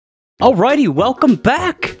Alrighty, welcome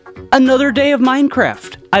back! Another day of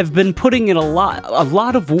Minecraft. I've been putting in a lot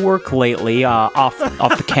of work lately, off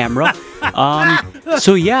the camera.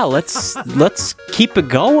 So yeah, let's keep it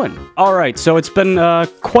going. Alright, so it's been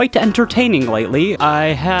quite entertaining lately.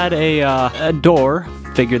 I had a door,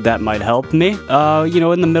 figured that might help me, you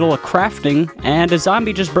know, in the middle of crafting, and a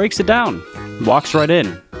zombie just breaks it down. Walks right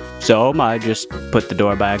in. So I just put the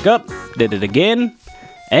door back up, did it again,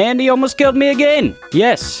 and he almost killed me again.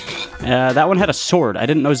 Yes. That one had a sword. I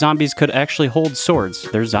didn't know zombies could actually hold swords.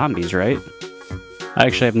 They're zombies, right? I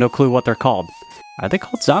actually have no clue what they're called. Are they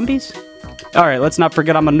called zombies? Alright, let's not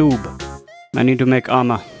forget I'm a noob. I need to make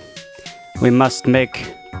armor. We must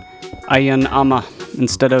make iron armor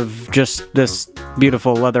instead of just this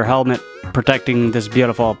beautiful leather helmet protecting this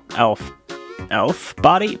beautiful elf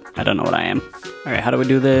body? I don't know what I am. Alright, how do we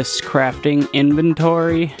do this? Crafting,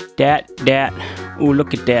 inventory, dat. Ooh,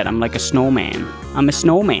 look at that. I'm like a snowman. I'm a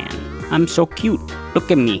snowman. I'm so cute.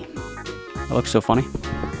 Look at me. I look so funny.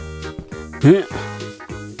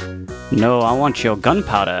 No, I want your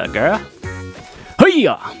gunpowder, girl.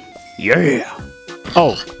 Hiya! Yeah!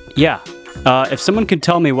 Oh, yeah. If someone could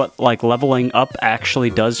tell me what, like, leveling up actually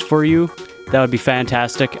does for you, that would be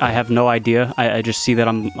fantastic. I have no idea. I just see that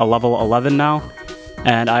I'm a level 11 now.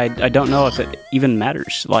 And I don't know if it even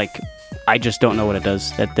matters. Like, I just don't know what it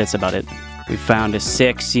does. That's about it. We found a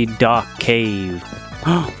sexy dark cave.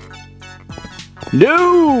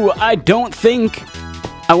 No! I don't think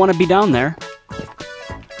I want to be down there.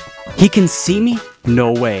 He can see me?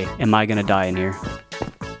 No way am I gonna die in here.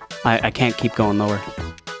 I can't keep going lower.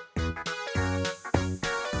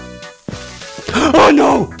 Oh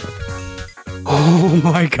no! Oh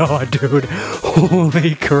my god, dude.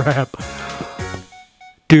 Holy crap.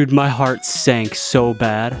 Dude, my heart sank so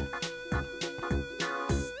bad.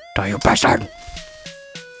 Die, you bastard!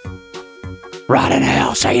 Rot in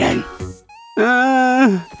hell, Satan!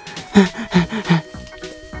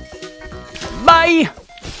 Bye!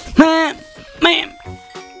 Man!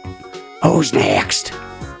 Who's next?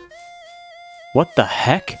 What the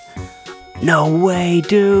heck? No way,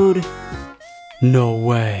 dude! No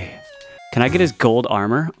way. Can I get his gold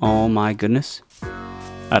armor? Oh my goodness.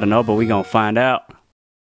 I don't know, but we gonna find out.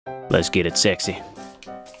 Let's get it sexy.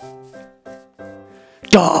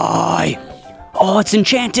 Die! Oh, it's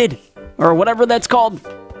enchanted! Or whatever that's called.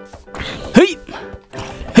 Heap!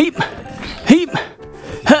 Heap! Heap!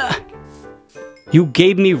 Ha! You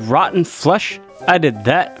gave me rotten flesh? I did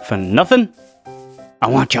that for nothing? I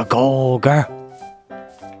want your gold, girl.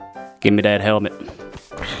 Give me that helmet.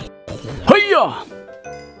 Hiya!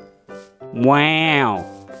 Wow.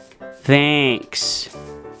 Thanks.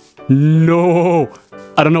 No!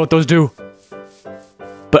 I don't know what those do.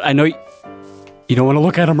 But I know you don't want to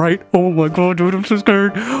look at them, right? Oh my god, dude, I'm so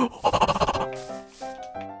scared.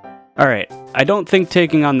 Alright, I don't think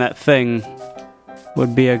taking on that thing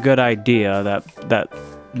would be a good idea.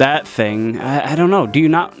 That thing. I don't know. Do you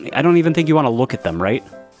not? I don't even think you want to look at them, right?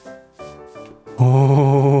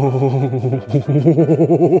 Oh.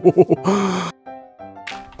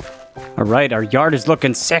 Alright, our yard is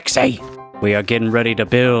looking sexy. We are getting ready to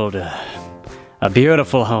build a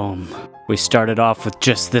beautiful home. We started off with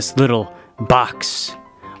just this little box.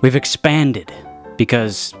 We've expanded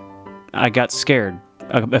because I got scared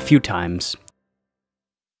a few times.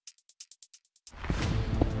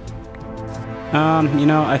 You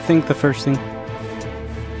know, I think the first thing...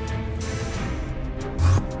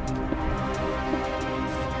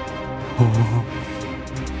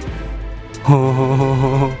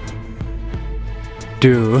 Oh.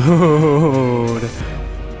 Dude.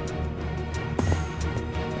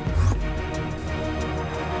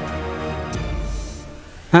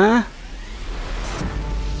 Huh?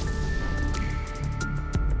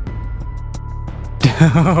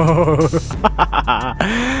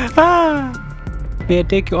 May I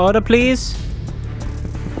take your order, please?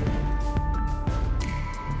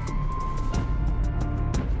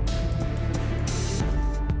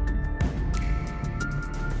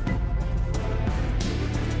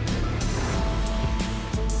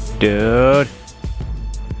 Dude.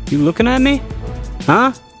 You looking at me?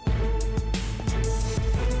 Huh?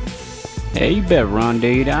 Hey, you better run,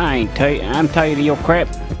 dude. I'm tired of your crap.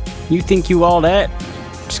 You think you all that?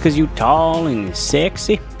 Just because you tall and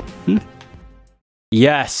sexy? Hmm?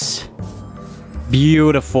 Yes.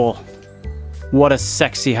 Beautiful. What a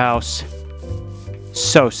sexy house.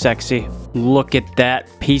 So sexy. Look at that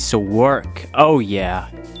piece of work. Oh yeah.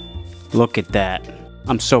 Look at that.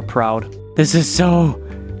 I'm so proud. This is so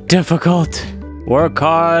difficult. Work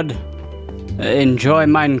hard. Enjoy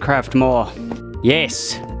Minecraft more.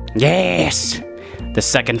 Yes. Yes. The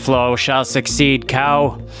second floor shall succeed,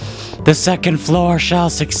 cow. The second floor shall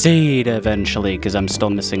succeed eventually, because I'm still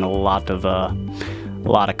missing a lot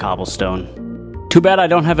of cobblestone. Too bad I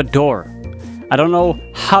don't have a door. I don't know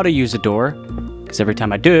how to use a door, because every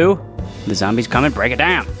time I do, the zombies come and break it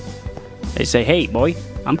down. They say, hey, boy,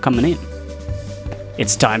 I'm coming in.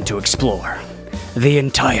 It's time to explore the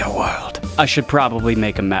entire world. I should probably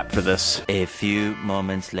make a map for this. A few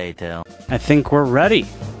moments later. I think we're ready.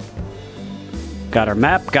 Got our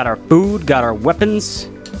map, got our food, got our weapons.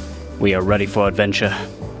 We are ready for adventure.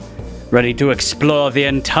 Ready to explore the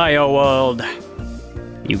entire world.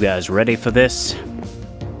 You guys ready for this?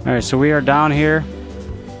 Alright, so we are down here.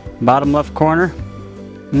 Bottom left corner.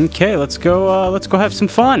 Okay, let's go have some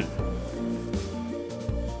fun.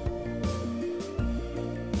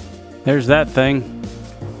 There's that thing.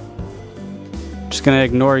 Just gonna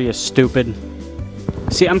ignore you, stupid.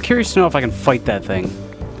 See, I'm curious to know if I can fight that thing.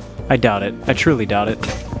 I doubt it. I truly doubt it.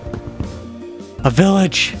 A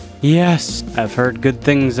village! Yes! I've heard good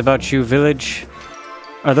things about you, village.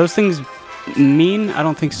 Are those things mean? I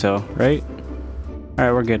don't think so, right?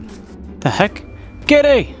 Alright, we're good. The heck?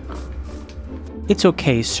 G'day! It's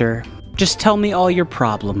okay, sir. Just tell me all your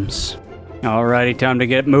problems. Alrighty, time to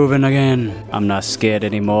get moving again. I'm not scared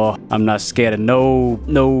anymore. I'm not scared of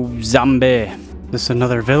no zombie. This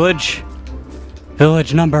another village?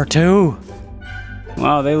 Village number 2?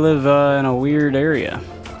 Wow, they live in a weird area.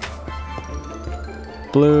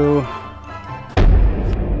 Blue.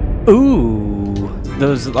 Ooh,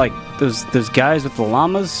 those guys with the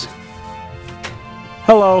llamas.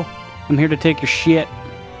 Hello, I'm here to take your shit.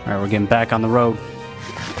 All right, we're getting back on the road.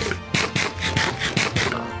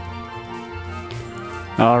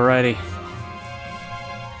 Alrighty.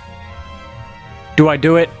 Do I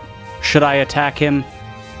do it? Should I attack him?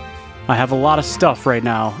 I have a lot of stuff right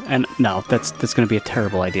now, and no, that's gonna be a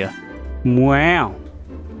terrible idea. Wow.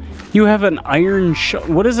 You have an iron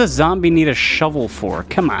what does a zombie need a shovel for?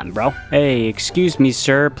 Come on, bro. Hey, excuse me,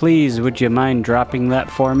 sir. Please, would you mind dropping that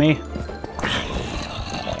for me?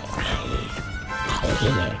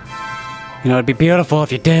 You know, it'd be beautiful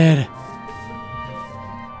if you did.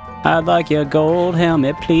 I'd like your gold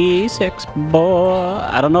helmet, please, boy.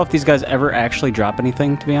 I don't know if these guys ever actually drop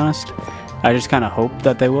anything, to be honest. I just kind of hope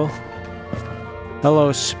that they will.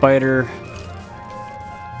 Hello, spider.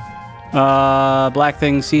 Black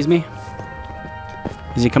thing sees me.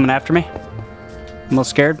 Is he coming after me? I'm a little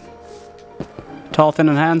scared. Tall, thin,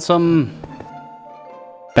 and handsome.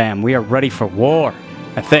 Bam, we are ready for war,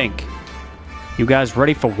 I think. You guys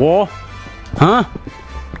ready for war? Huh?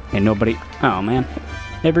 Ain't nobody... Oh, man.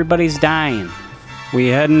 Everybody's dying. We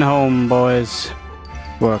heading home, boys.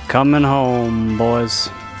 We're coming home, boys.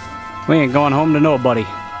 We ain't going home to nobody.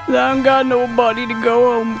 I ain't got nobody to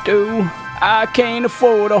go home to. I can't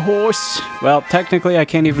afford a horse. Well, technically, I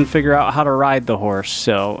can't even figure out how to ride the horse,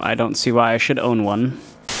 so I don't see why I should own one.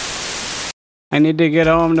 I need to get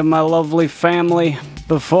home to my lovely family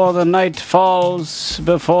before the night falls,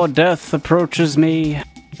 before death approaches me.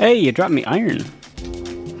 Hey, you dropped me iron.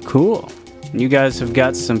 Cool. You guys have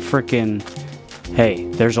got some frickin'... Hey,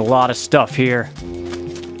 there's a lot of stuff here.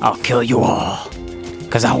 I'll kill you all,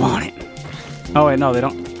 because I want it. Oh, wait, no, they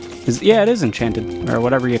don't... Yeah, it is enchanted, or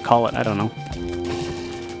whatever you call it, I don't know.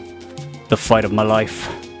 The fight of my life.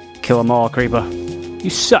 Kill them all, creeper. You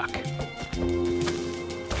suck.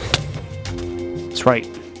 That's right.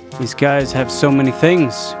 These guys have so many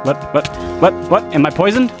things. What? Am I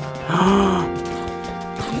poisoned?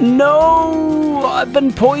 No! I've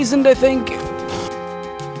been poisoned, I think.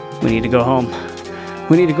 We need to go home.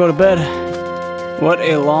 We need to go to bed. What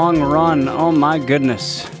a long run. Oh my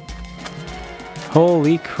goodness.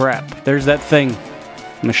 Holy crap. There's that thing.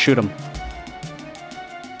 I'm gonna shoot him.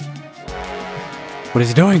 What is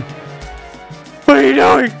he doing? What are you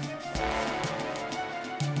doing?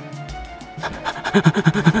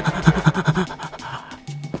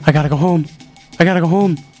 I gotta go home. I gotta go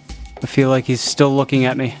home. I feel like he's still looking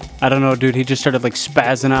at me. I don't know, dude. He just started like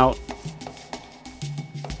spazzing out.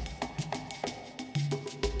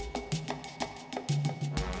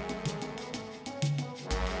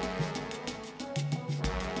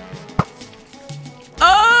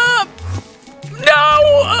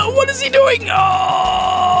 No! What is he doing?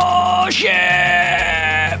 Oh,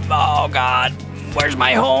 shit! Oh, God. Where's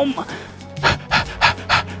my home?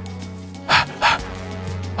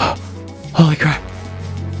 Holy crap.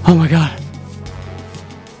 Oh my god.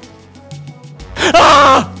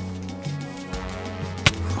 Ah!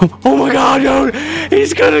 Oh my god, dude!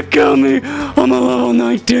 He's gonna kill me! I'm a level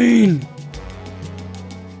 19!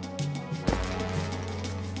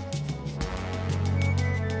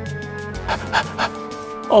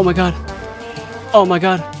 Oh my god. Oh my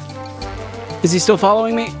god. Is he still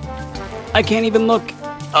following me? I can't even look.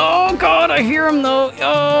 Oh god, I hear him though.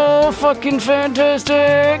 Oh, fucking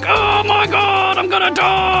fantastic. Oh my god, I'm gonna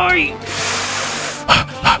die.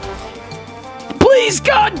 Please,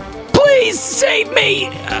 God, please save me.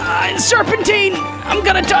 Serpentine, I'm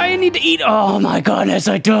gonna die. I need to eat. Oh my goodness,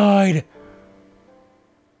 I died.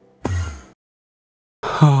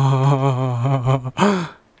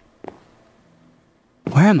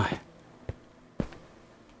 Where am I?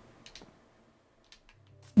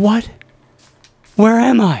 What? Where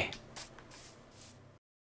am I?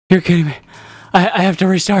 You're kidding me. I have to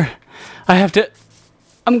restart.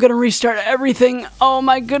 I'm gonna restart everything. Oh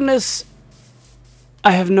my goodness.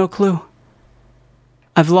 I have no clue.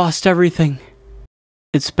 I've lost everything.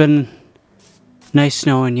 It's been nice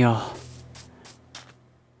knowing y'all.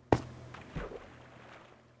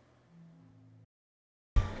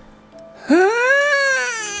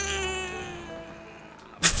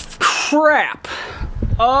 Crap.